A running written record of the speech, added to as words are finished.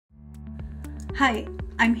Hi,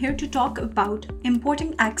 I'm here to talk about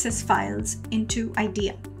importing Access files into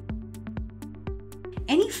IDEA.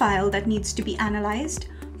 Any file that needs to be analyzed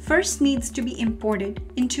first needs to be imported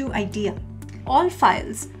into IDEA. All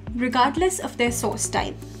files, regardless of their source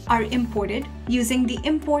type, are imported using the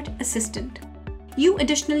Import Assistant. You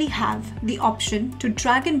additionally have the option to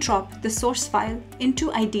drag and drop the source file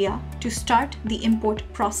into IDEA to start the import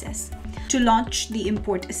process. To launch the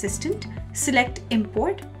Import Assistant, select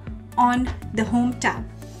Import on the Home tab.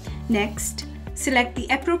 Next, select the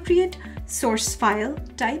appropriate source file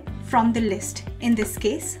type from the list, in this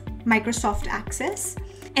case, Microsoft Access,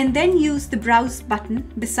 and then use the Browse button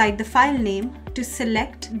beside the file name to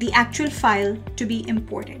select the actual file to be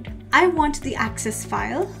imported. I want the Access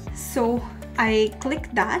file, so I click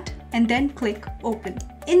that and then click Open.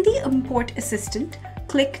 In the Import Assistant,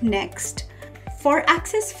 click Next. For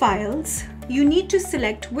Access files, you need to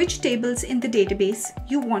select which tables in the database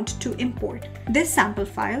you want to import. This sample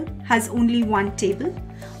file has only one table,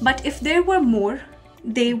 but if there were more,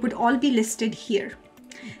 they would all be listed here.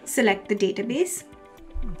 Select the database.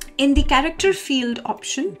 In the character field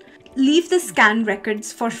option, leave the scan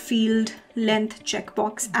records for field length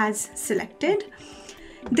checkbox as selected.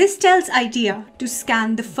 This tells IDEA to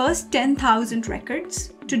scan the first 10,000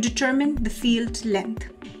 records to determine the field length.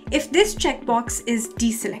 If this checkbox is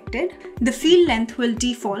deselected, the field length will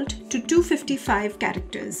default to 255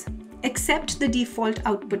 characters, except the default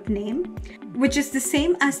output name, which is the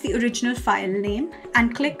same as the original file name,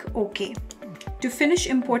 and click OK to finish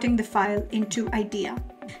importing the file into IDEA.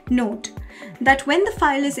 Note that when the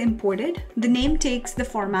file is imported, the name takes the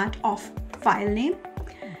format of file name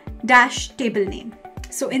 - table name.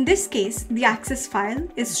 So in this case, the Access file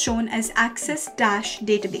is shown as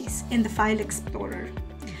Access-database in the File Explorer.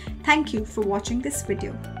 Thank you for watching this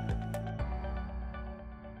video.